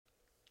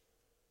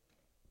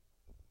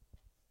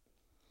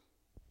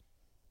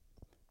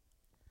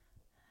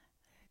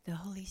The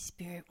Holy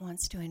Spirit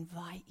wants to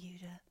invite you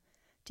to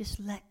just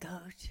let go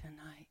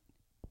tonight.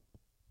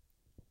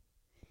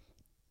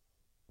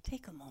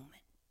 Take a moment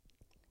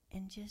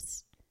and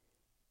just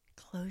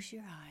close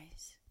your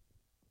eyes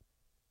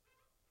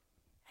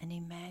and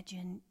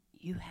imagine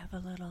you have a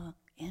little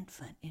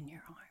infant in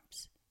your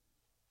arms.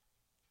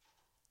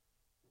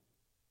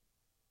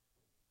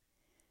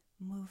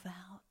 Move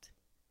out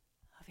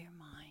of your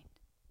mind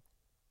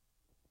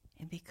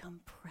and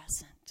become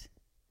present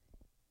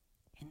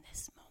in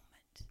this moment.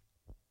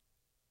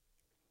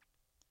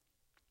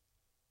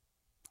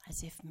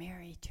 As if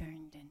Mary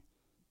turned and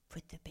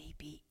put the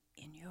baby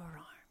in your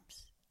arms.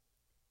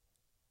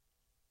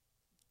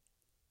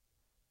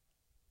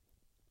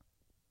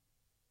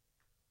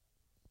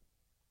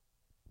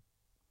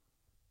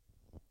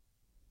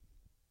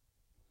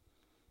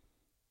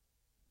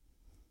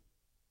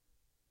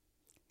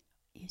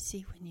 You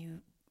see, when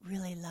you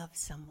really love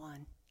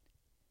someone,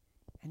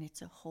 and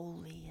it's a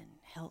holy and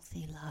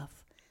healthy love,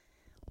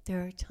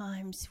 there are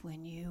times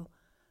when you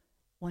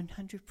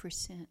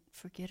 100%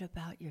 forget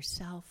about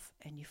yourself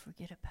and you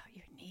forget about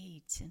your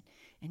needs,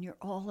 and you're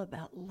all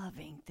about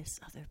loving this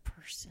other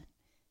person.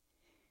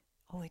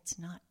 Oh, it's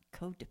not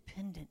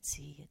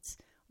codependency, it's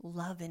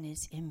love in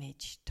his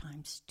image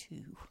times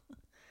 2.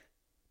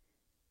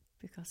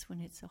 Because when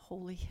it's a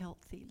holy,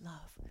 healthy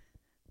love,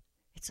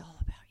 it's all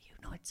about you.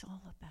 No, it's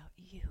all about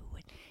you.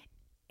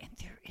 And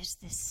there is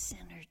this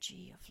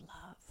synergy of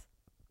love.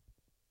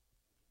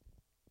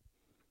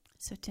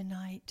 So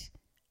tonight,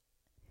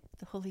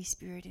 the Holy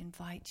Spirit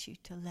invites you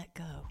to let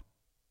go.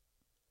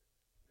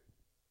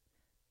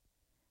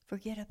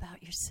 Forget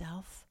about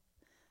yourself.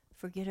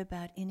 Forget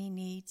about any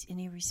needs,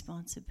 any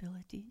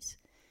responsibilities.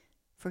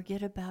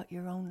 Forget about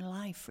your own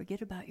life.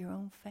 Forget about your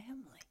own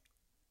family.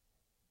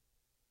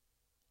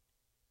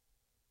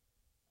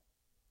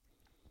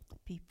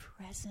 Be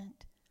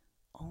present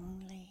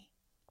only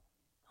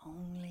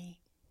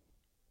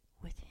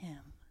with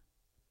Him.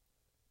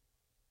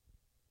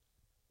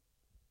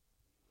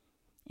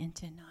 And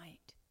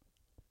tonight,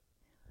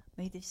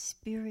 may the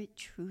Spirit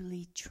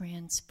truly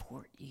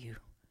transport you,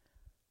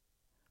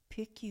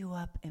 pick you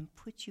up and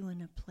put you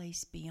in a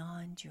place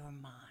beyond your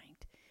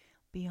mind,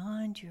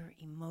 beyond your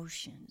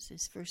emotions.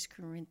 As 1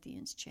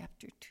 Corinthians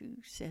chapter 2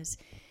 says,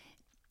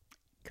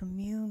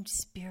 commune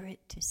spirit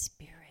to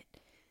spirit,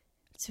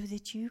 so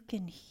that you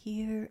can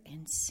hear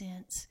and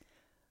sense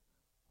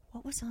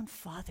what was on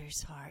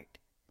Father's heart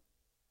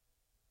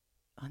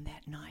on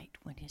that night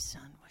when His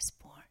Son was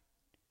born.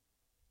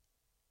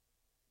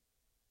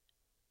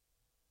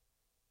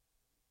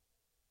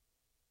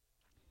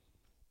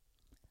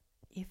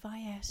 If I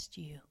asked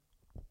you,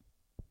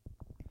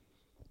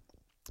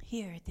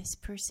 here, this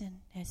person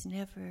has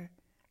never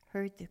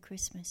heard the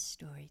Christmas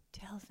story,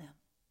 tell them,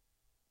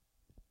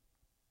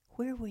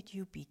 where would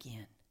you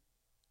begin?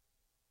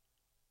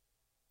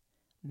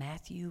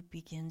 Matthew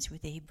begins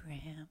with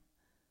Abraham.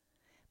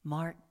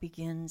 Mark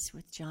begins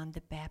with John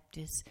the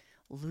Baptist.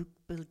 Luke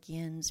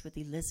begins with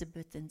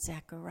Elizabeth and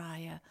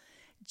Zechariah.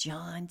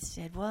 John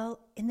said, well,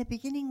 in the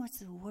beginning was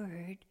the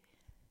Word.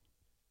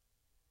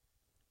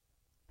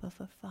 But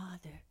for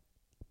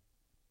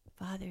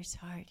Father's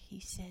heart, He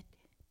said,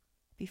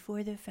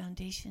 before the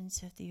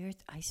foundations of the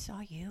earth, I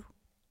saw you.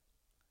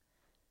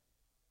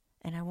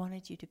 And I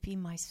wanted you to be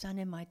my son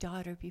and my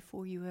daughter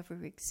before you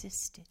ever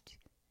existed.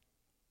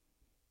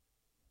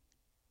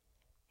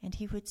 And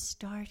He would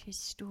start His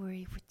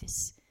story with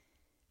this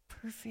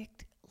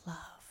perfect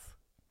love.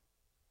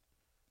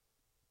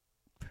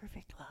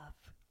 Perfect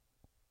love.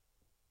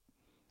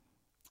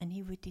 And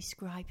He would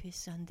describe His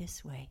Son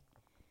this way.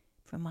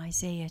 From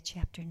Isaiah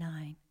chapter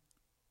 9.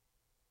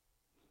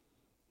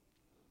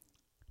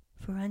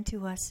 For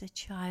unto us a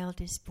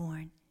child is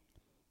born,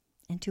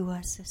 and to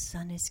us a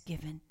son is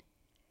given,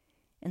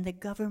 and the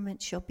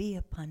government shall be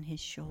upon His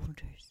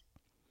shoulders.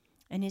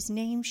 And His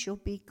name shall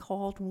be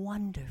called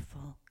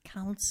Wonderful,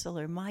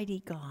 Counselor,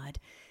 Mighty God,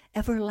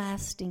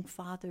 Everlasting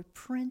Father,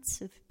 Prince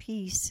of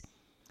Peace.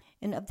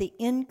 And of the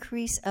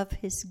increase of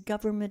His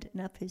government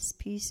and of His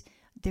peace,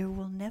 there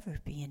will never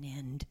be an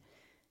end.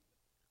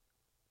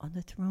 On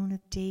the throne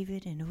of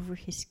David and over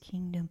His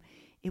kingdom,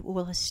 it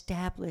will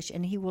establish,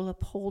 and He will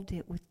uphold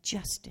it with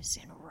justice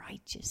and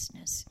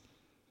righteousness.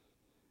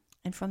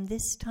 And from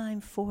this time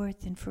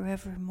forth and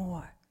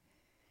forevermore,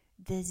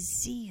 the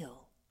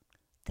zeal,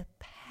 the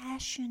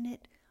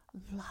passionate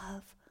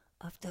love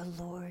of the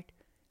Lord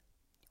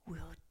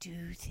will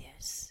do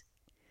this.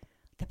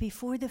 That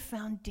before the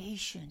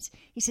foundations,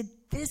 He said,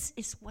 this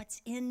is what's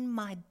in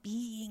my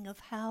being of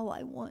how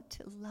I want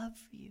to love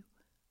you.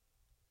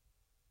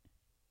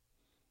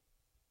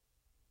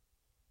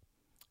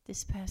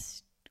 This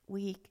past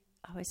week,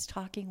 I was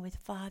talking with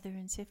Father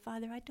and said,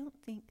 Father, I don't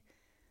think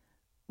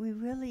we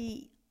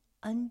really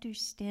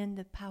understand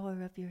the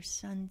power of your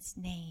Son's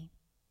name.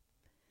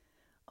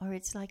 Or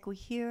it's like we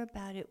hear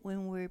about it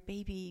when we're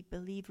baby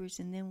believers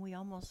and then we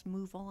almost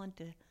move on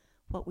to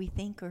what we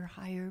think are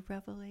higher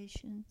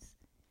revelations.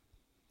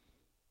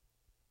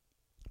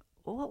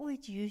 What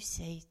would you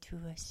say to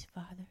us,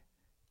 Father?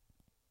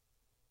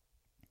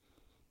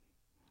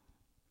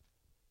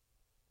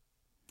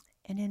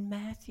 And in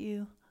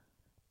Matthew,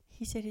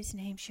 he said his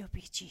name shall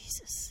be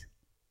Jesus.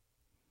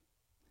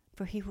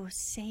 For he will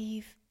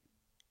save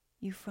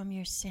you from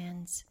your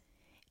sins,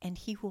 and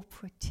he will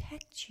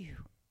protect you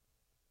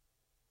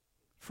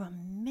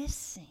from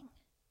missing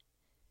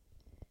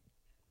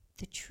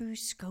the true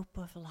scope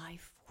of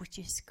life, which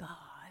is God.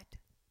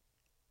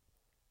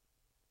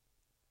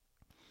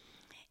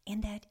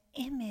 And that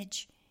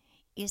image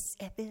is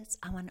as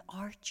I'm an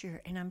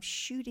archer and I'm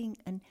shooting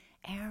an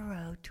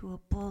arrow to a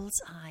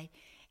bullseye,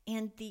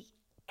 and the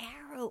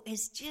arrow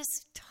is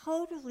just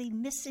totally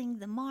missing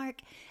the mark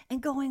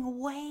and going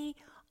way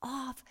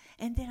off,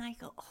 and then I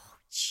go, oh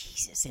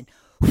Jesus, and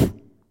whoosh,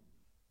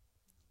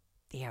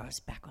 the arrow's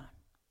back on,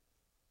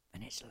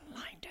 and it's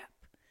lined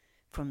up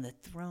from the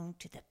throne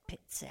to the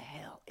pits of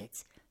hell.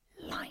 It's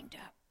lined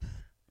up.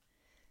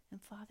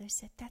 And Father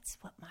said, that's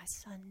what my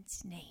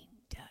son's name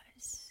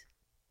does.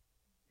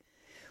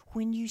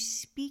 When you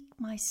speak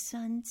my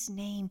son's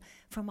name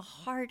from a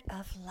heart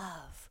of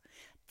love,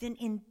 then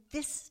in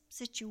this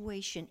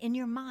situation, in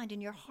your mind,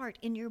 in your heart,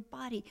 in your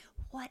body,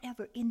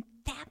 whatever, in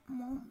that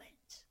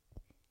moment,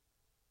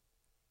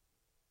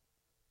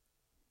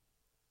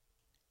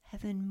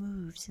 heaven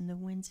moves and the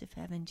winds of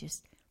heaven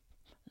just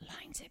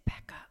lines it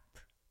back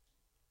up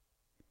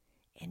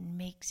and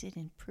makes it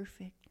in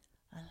perfect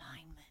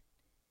alignment.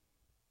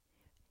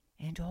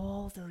 And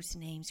all those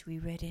names we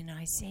read in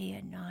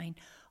Isaiah 9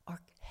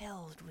 are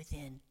held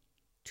within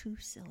 2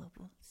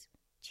 syllables,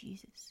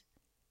 Jesus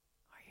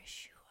or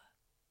Yeshua.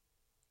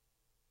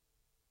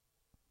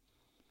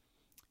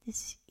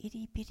 This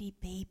itty-bitty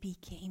baby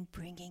came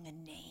bringing a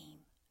name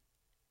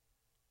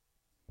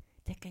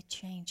that could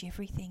change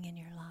everything in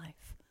your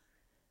life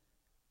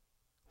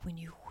when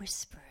you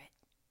whisper it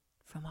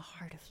from a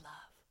heart of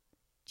love.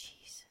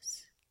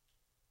 Jesus.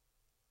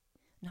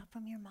 Not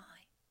from your mind,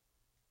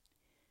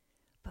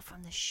 but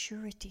from the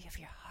surety of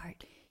your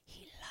heart.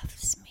 He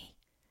loves me,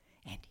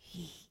 and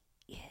he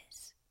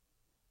is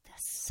the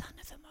Son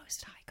of the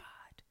Most High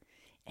God,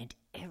 and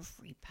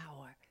every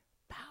power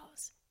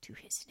bows to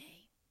his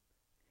name,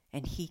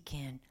 and he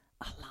can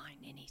align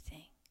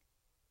anything.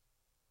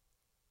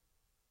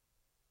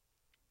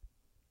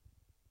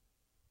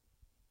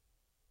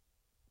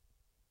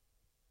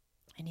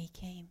 And he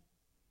came,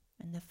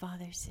 and the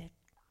Father said,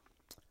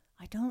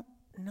 I don't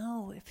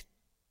know if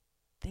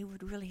they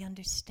would really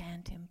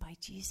understand him by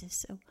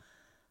Jesus, so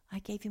I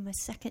gave him a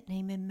second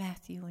name in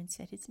Matthew and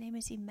said, his name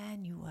is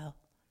Emmanuel.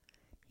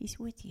 He's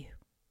with you.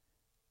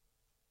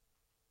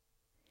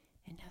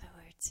 In other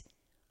words,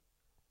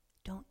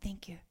 don't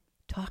think you're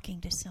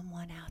talking to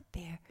someone out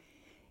there.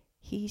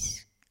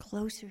 He's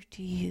closer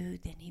to you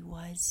than he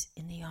was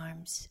in the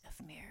arms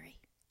of Mary.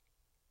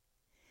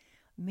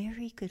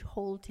 Mary could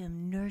hold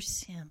him,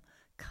 nurse him,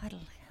 cuddle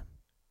him.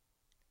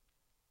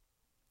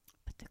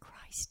 But the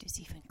Christ is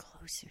even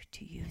closer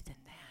to you than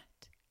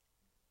that.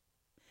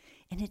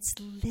 And it's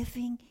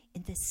living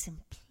in the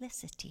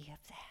simplicity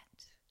of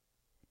that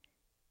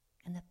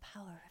and the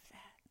power of that.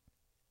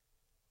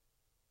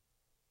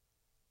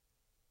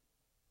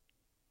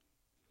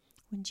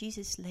 When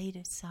Jesus laid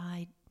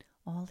aside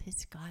all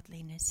his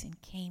godliness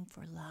and came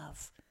for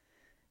love,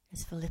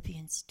 as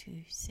Philippians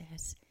 2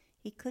 says,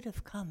 he could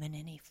have come in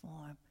any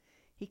form.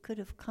 He could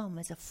have come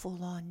as a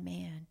full-on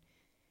man.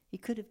 He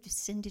could have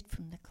descended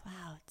from the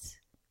clouds.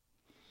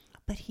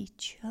 But he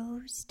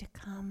chose to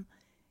come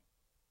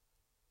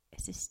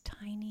as this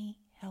tiny,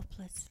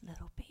 helpless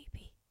little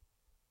baby.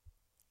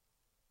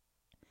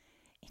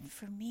 And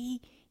for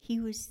me, he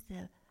was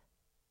the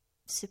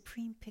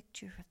supreme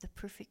picture of the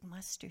perfect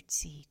mustard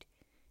seed.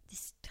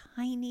 This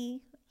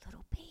tiny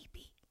little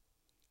baby.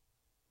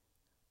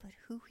 But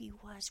who he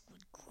was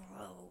would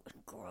grow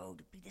and grow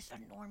to be this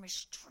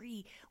enormous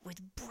tree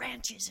with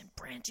branches and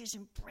branches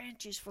and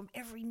branches from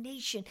every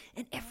nation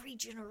and every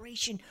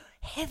generation,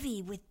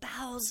 heavy with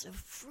boughs of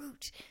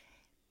fruit.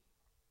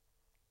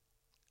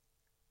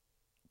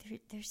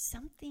 There's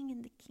something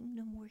in the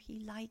kingdom where he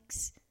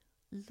likes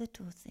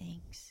little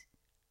things.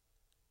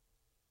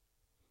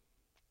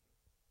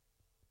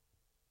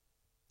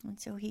 And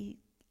so he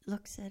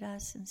looks at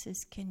us and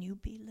says, can you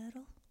be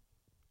little?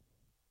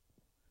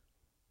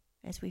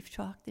 As we've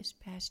talked this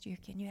past year,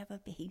 can you have a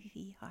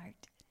baby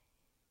heart?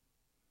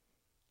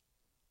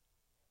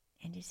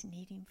 And is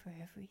needing for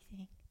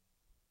everything.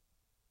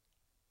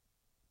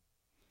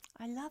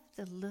 I love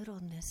the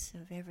littleness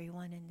of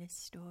everyone in this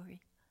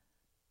story.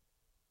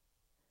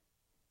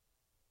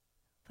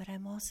 But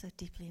I'm also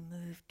deeply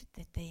moved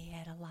that they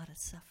had a lot of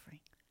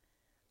suffering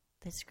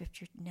that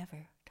Scripture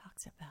never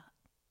talks about.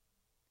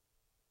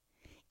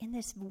 In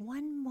this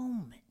one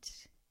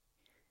moment,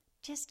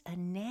 just a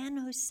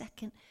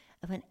nanosecond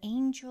of an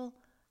angel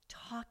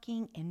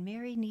talking and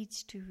Mary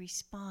needs to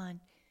respond,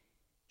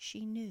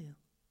 she knew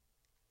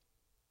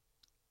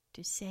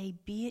to say,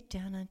 be it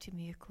done unto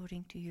me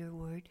according to your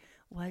word,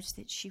 was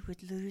that she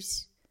would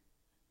lose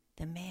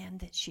the man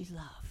that she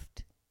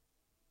loved.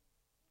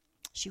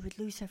 She would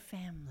lose her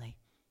family.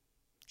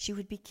 She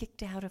would be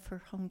kicked out of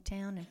her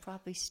hometown and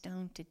probably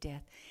stoned to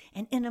death.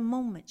 And in a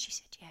moment she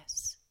said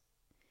yes.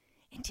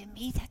 And to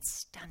me, that's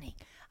stunning.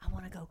 I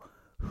want to go,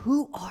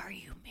 who are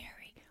you,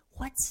 Mary?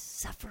 What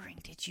suffering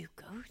did you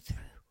go through?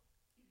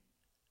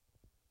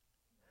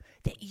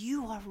 That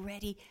you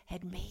already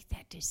had made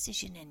that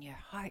decision in your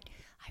heart.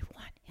 I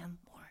want him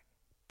more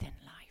than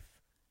life.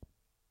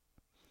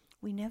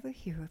 We never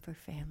hear of her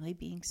family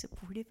being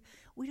supportive.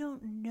 We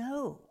don't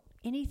know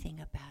anything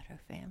about her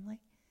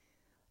family.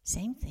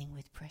 Same thing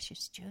with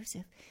precious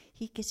Joseph.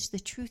 He gets the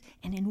truth,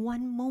 and in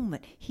one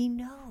moment, he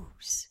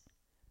knows.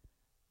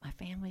 My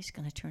family's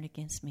going to turn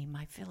against me,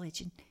 my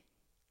village. And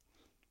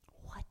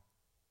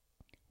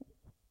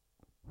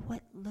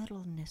what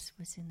littleness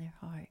was in their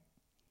heart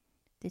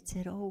that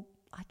said, oh,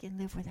 I can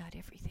live without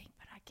everything,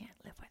 but I can't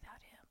live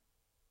without him.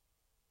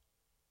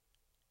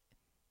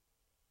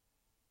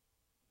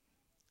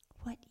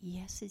 What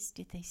yeses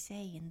did they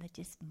say in the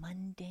just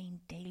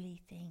mundane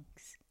daily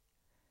things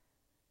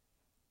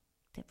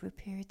that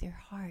prepared their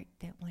heart,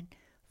 that when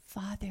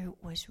Father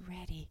was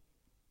ready,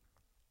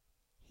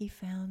 he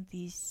found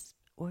these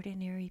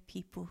ordinary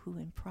people who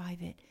in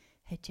private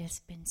had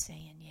just been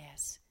saying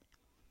yes.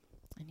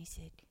 And he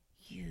said,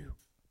 you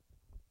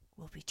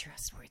will be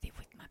trustworthy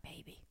with my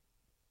baby.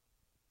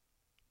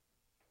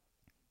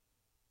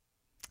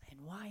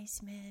 And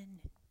wise men,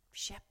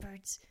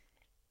 shepherds,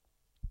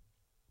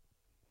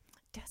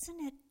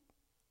 doesn't it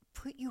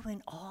put you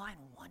in awe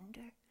and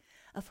wonder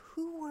of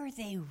who were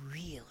they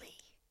really?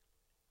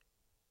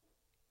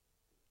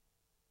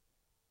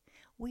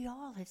 We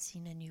all have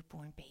seen a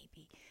newborn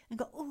baby and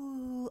go,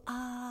 ooh,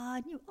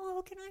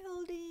 can I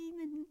hold him?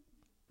 And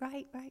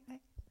right.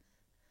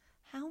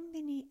 How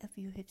many of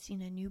you have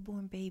seen a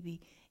newborn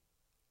baby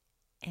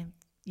and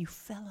you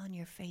fell on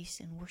your face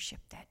and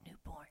worshiped that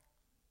newborn?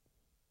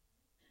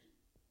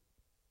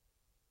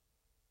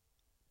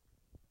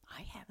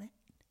 I haven't.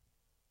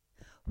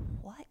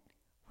 What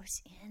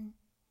was in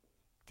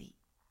the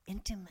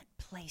intimate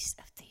place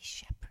of these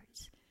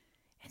shepherds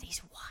and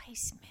these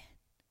wise men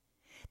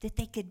that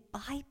they could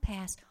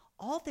bypass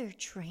all their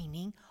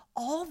training,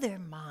 all their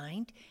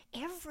mind,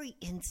 every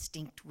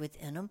instinct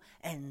within them,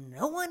 and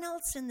no one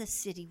else in the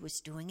city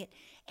was doing it,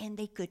 and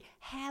they could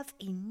have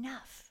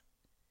enough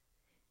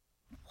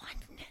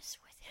oneness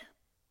with him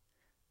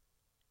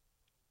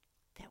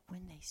that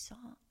when they saw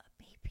a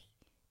baby,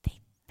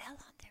 they fell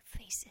on their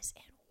faces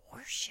and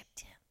worshipped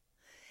him.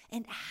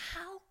 And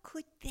how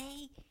could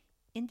they,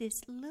 in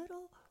this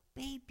little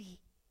baby,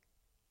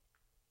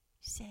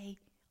 say,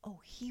 oh,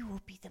 he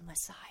will be the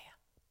Messiah?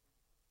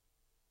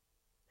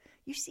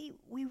 You see,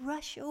 we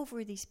rush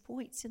over these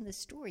points in the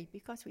story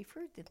because we've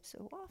heard them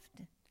so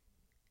often.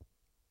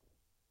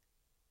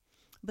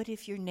 But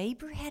if your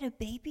neighbor had a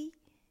baby,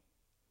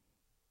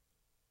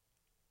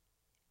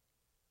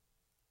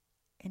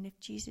 and if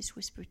Jesus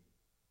whispered,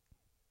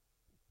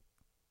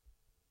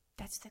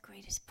 that's the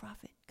greatest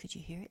prophet, could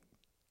you hear it?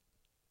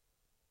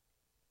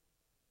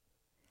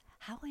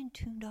 How in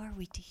tune are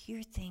we to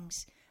hear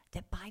things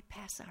that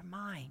bypass our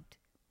mind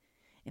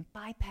and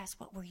bypass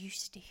what we're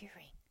used to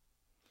hearing?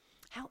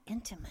 How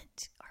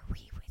intimate are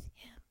we with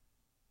him?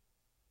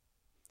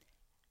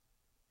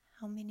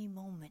 How many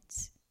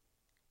moments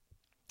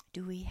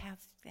do we have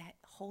that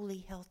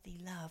holy, healthy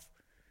love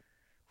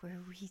where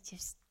we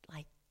just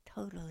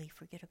totally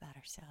forget about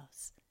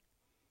ourselves,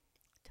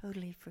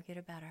 totally forget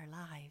about our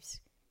lives,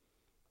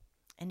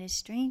 and as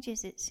strange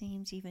as it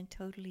seems, even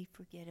totally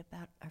forget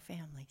about our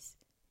families?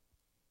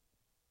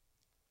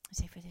 I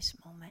say, for this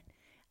moment,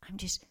 I'm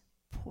just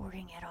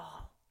pouring it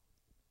all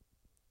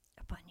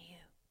upon you.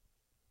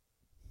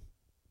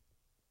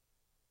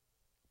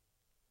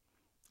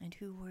 And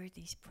who were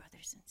these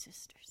brothers and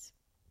sisters?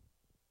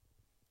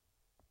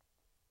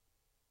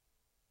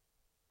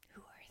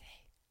 Who are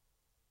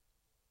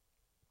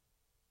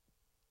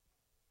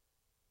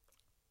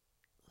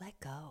they? Let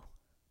go.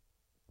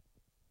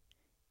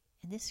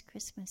 In this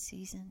Christmas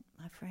season,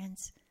 my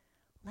friends,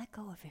 let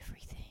go of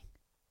everything.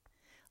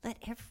 Let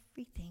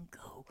everything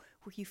go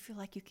where you feel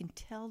like you can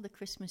tell the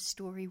Christmas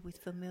story with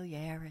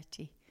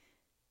familiarity,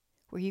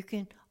 where you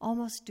can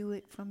almost do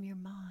it from your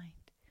mind.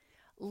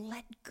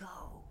 Let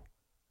go.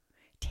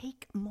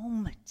 Take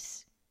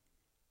moments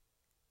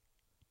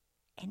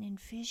and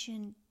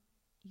envision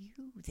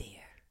you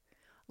there.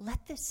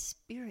 Let the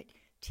Spirit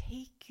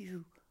take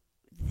you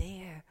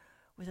there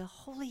with a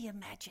holy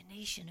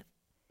imagination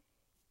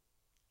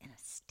in a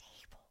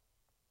stable,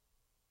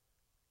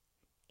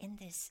 in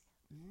this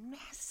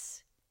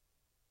mess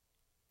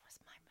was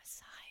my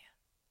Messiah.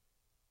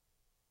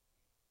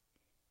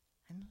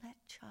 And let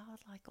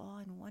childlike awe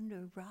and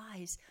wonder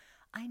rise.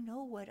 I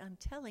know what I'm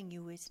telling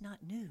you is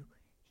not new.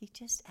 He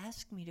just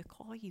asked me to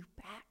call you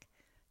back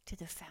to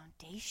the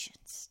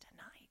foundations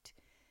tonight.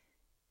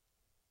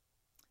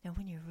 Now,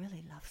 when you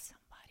really love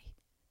somebody,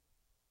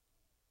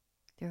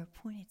 there are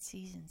appointed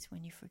seasons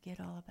when you forget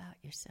all about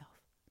yourself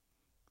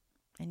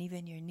and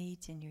even your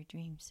needs and your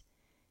dreams,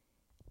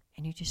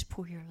 and you just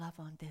pour your love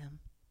on them.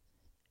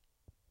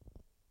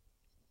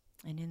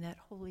 And in that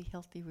holy,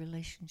 healthy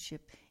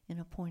relationship, in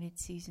appointed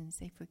seasons,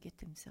 they forget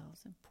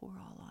themselves and pour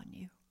all on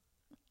you.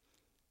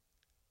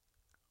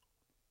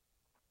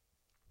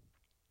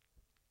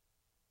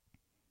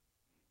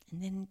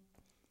 And then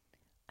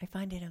I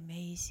find it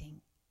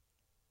amazing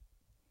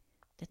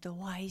that the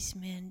wise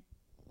men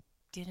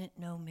didn't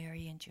know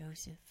Mary and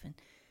Joseph, and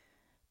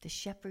the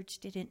shepherds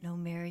didn't know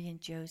Mary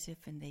and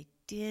Joseph, and they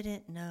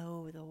didn't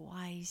know the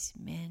wise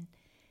men.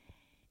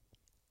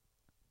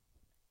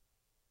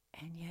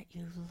 And yet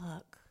you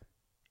look,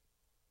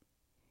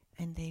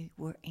 and they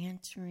were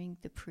answering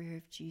the prayer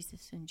of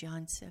Jesus in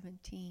John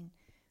 17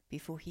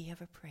 before he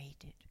ever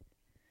prayed it.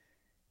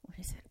 When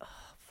he said,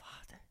 "Oh,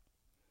 Father,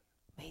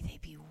 may they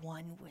be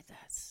one with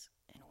us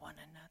and one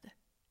another."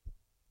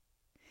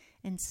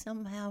 And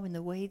somehow in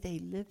the way they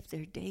lived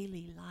their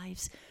daily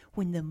lives,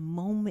 when the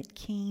moment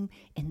came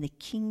and the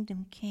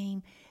kingdom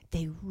came,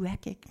 they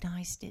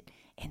recognized it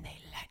and they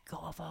let go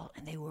of all,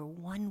 and they were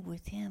one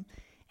with him.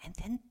 And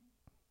then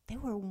they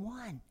were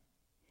one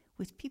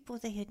with people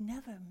they had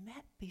never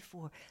met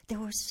before. There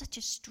was such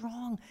a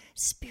strong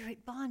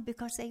spirit bond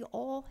because they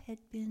all had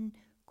been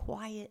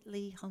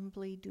quietly,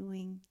 humbly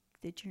doing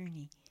the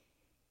journey.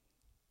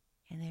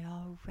 And they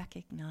all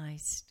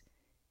recognized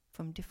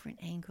from different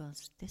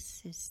angles,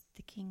 this is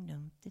the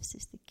kingdom, this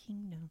is the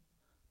kingdom.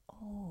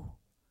 Oh,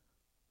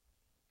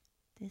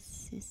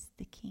 this is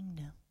the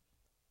kingdom.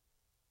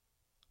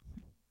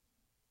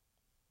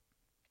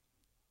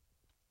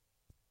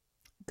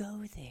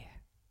 Go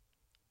there.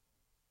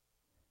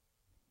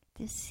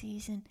 This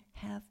season,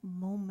 have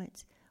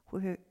moments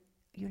where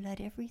you let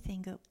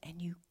everything go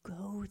and you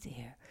go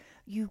there.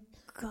 You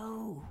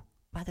go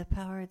by the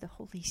power of the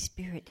Holy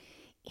Spirit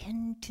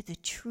into the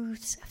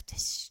truths of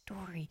this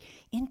story,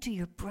 into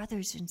your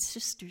brothers and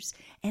sisters,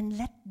 and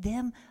let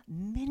them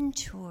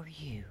mentor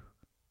you.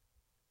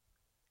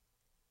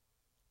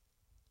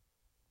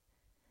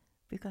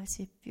 Because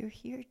if you're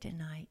here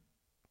tonight,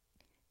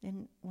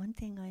 then one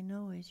thing I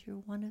know is you're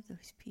one of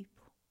those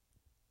people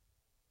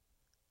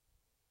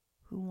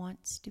who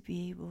wants to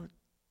be able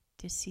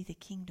to see the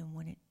kingdom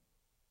when it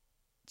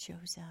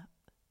shows up.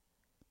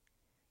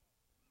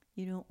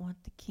 You don't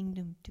want the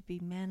kingdom to be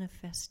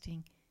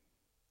manifesting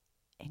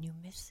and you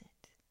miss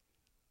it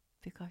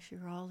because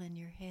you're all in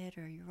your head,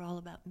 or you're all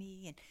about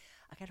me, and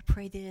I got to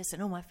pray this,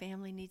 and oh, my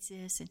family needs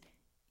this, and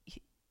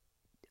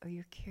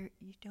you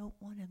don't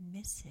want to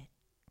miss it.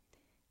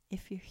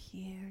 If you're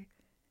here,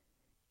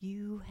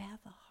 you have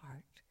a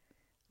heart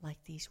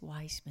like these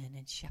wise men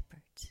and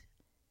shepherds,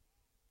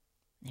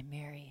 and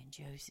Mary and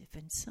Joseph,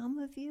 and some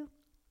of you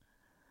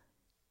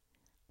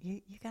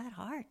got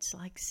hearts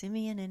like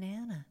Simeon and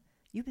Anna.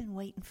 You've been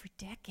waiting for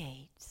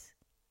decades.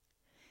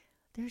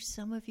 There's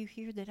some of you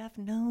here that I've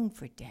known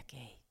for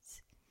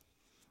decades.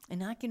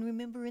 And I can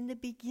remember in the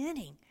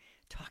beginning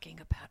talking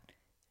about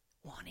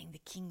wanting the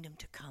kingdom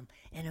to come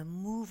and a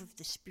move of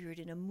the Spirit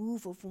and a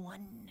move of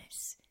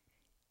oneness.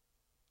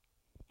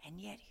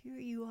 And yet here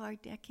you are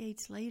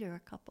decades later,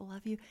 a couple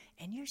of you,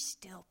 and you're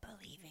still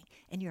believing.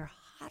 And you're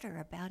hotter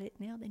about it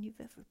now than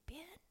you've ever been.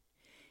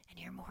 And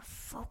you're more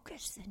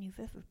focused than you've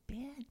ever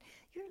been.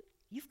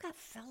 You've got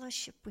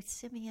fellowship with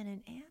Simeon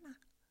and Anna.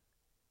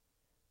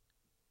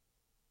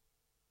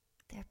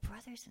 They're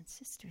brothers and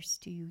sisters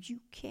to you.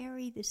 You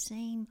carry the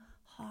same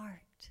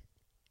heart.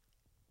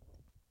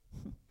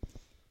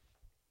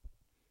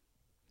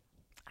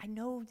 I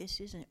know this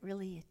isn't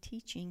really a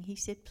teaching. He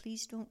said,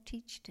 please don't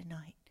teach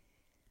tonight.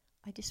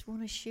 I just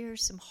want to share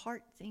some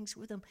heart things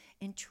with them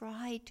and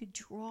try to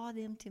draw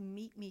them to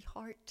meet me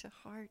heart to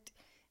heart,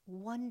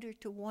 wonder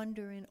to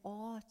wonder, and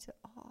awe to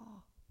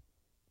awe.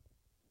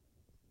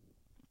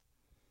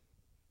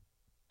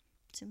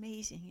 It's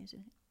amazing,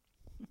 isn't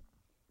it?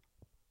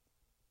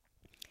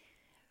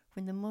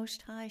 When the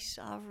Most High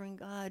Sovereign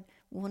God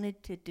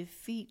wanted to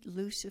defeat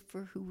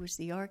Lucifer, who was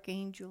the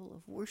archangel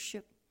of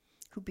worship,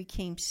 who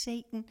became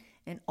Satan,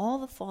 and all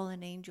the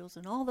fallen angels,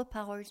 and all the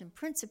powers and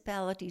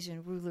principalities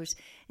and rulers,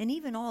 and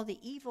even all the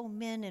evil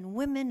men and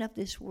women of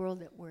this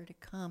world that were to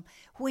come,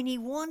 when he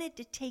wanted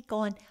to take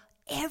on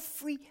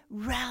every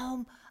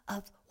realm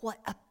of what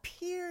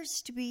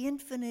appears to be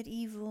infinite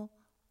evil,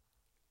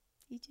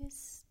 he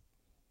just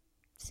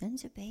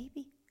sends a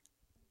baby.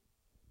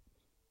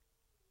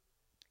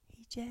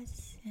 He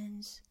just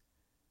sends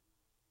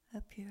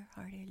a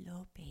pure-hearted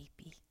little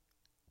baby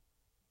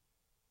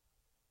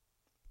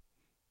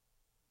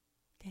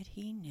that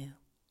he knew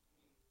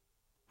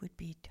would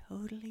be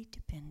totally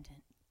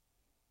dependent.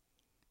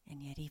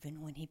 And yet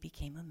even when he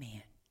became a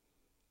man,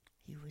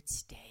 he would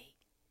stay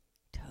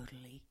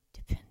totally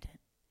dependent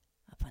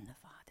upon the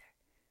Father.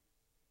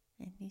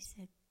 And he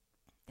said,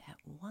 that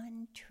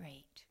one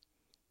trait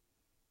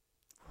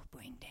will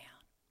bring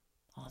down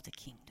all the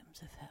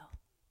kingdoms of hell.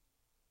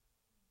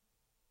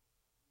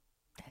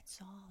 That's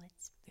all.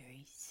 It's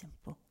very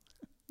simple.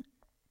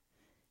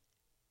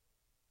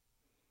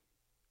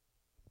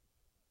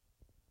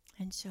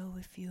 And so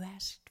if you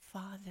asked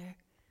Father,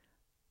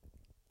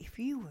 if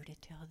you were to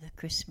tell the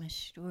Christmas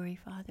story,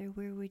 Father,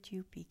 where would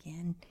you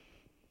begin?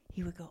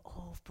 He would go,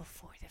 oh,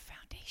 before the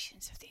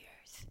foundations of the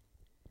earth.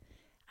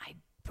 I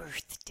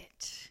birthed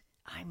it.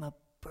 I'm a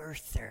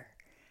birther.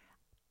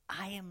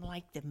 I am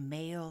like the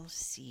male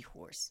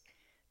seahorse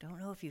Don't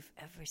know if you've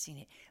ever seen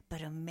it,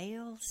 but a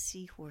male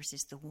seahorse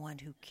is the one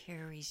who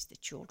carries the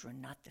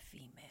children, not the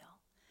female.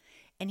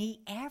 And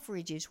he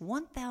averages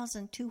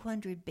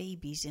 1,200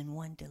 babies in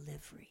one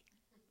delivery.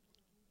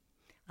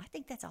 I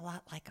think that's a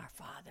lot like our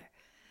Father.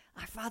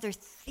 Our Father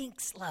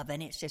thinks love,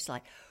 and it's just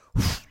like,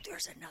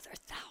 there's another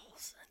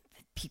 1,000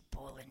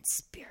 people and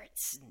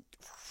spirits, and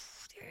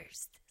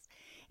there's this.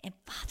 And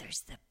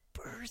Father's the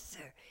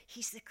birther.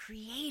 He's the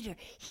creator.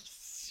 He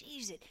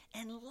sees it,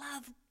 and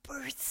love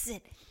births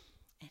it.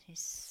 And his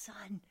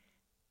Son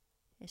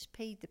has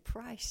paid the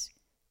price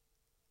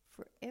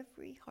for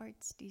every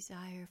heart's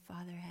desire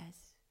Father has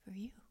for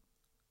you.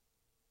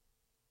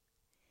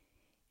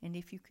 And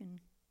if you can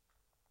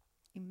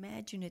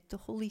imagine it, the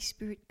Holy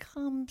Spirit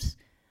comes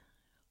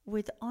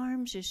with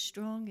arms as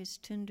strong, as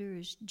tender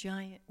as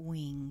giant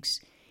wings.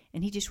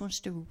 And he just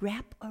wants to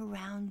wrap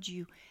around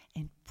you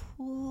and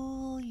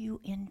pull you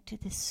into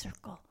the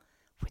circle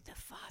with the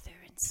Father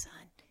and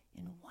Son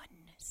in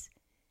oneness.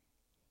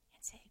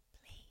 And say,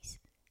 please,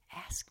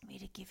 ask me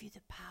to give you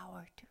the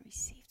power to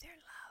receive their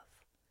love.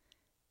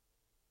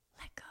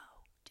 Let go.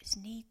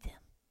 Just need them.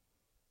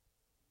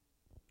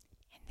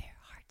 And their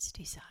heart's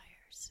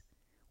desires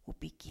will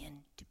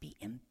begin to be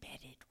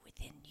embedded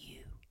within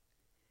you.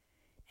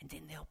 And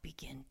then they'll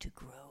begin to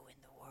grow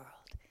in the world.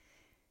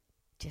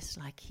 Just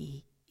like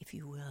he, if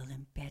you will,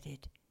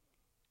 embedded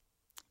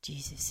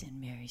Jesus in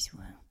Mary's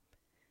womb.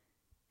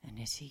 And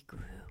as he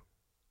grew,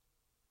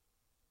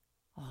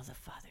 all the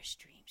Father's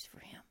dreams for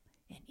him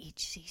in each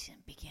season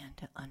began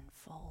to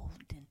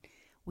unfold. And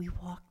we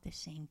walk the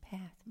same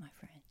path, my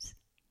friends.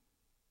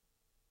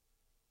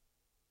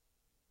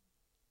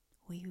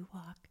 We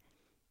walk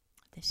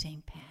the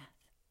same path.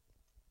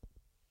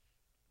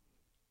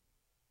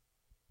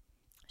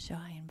 So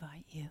I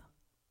invite you.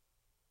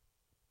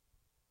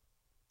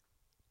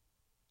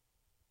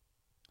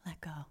 Let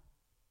go.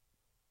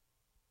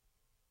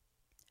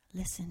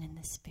 Listen in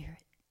the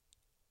Spirit.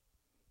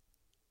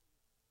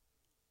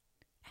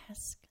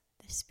 Ask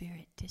the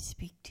Spirit to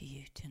speak to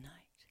you tonight.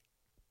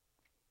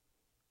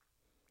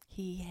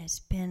 He has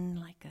been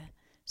like a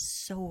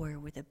sower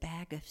with a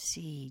bag of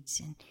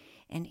seeds,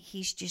 and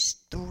he's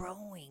just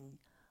throwing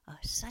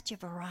such a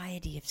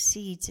variety of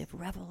seeds of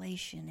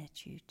revelation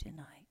at you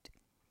tonight.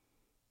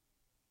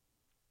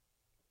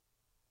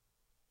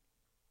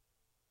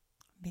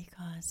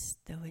 Because,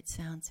 though it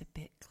sounds a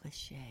bit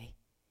cliche,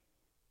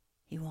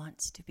 he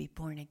wants to be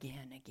born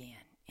again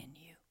in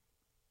you.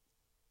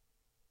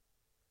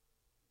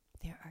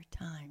 There are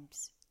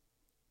times,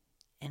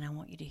 and I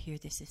want you to hear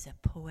this as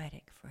a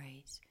poetic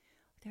phrase,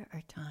 there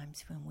are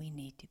times when we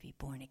need to be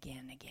born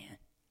again.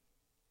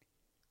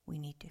 We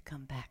need to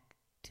come back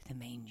to the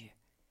manger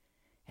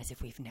as if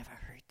we've never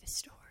heard the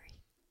story.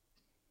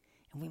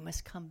 And we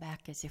must come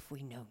back as if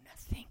we know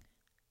nothing.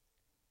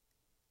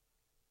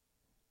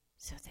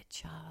 So that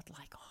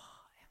childlike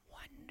awe and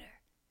wonder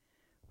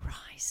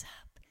rise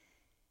up.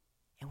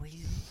 And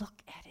we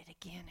look at it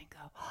again and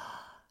go,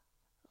 oh,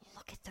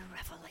 look at the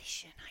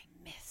revelation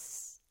I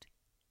missed.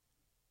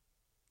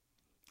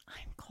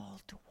 I'm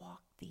called to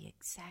walk the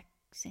exact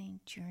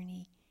same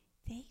journey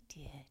they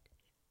did.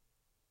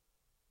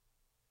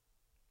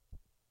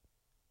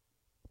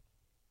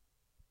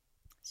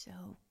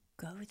 So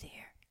go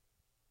there.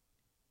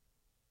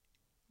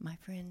 My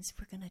friends,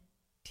 we're going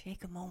to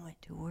take a moment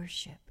to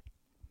worship.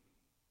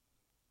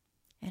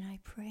 And I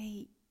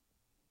pray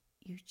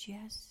you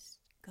just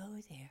go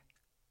there.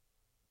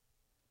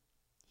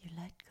 You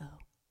let go,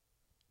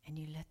 and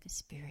you let the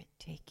Spirit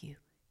take you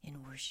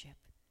in worship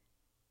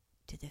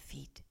to the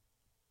feet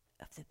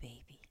of the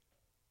baby.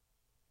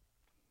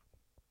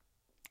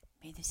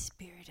 May the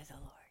Spirit of the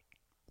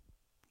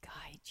Lord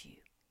guide you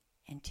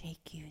and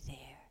take you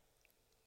there.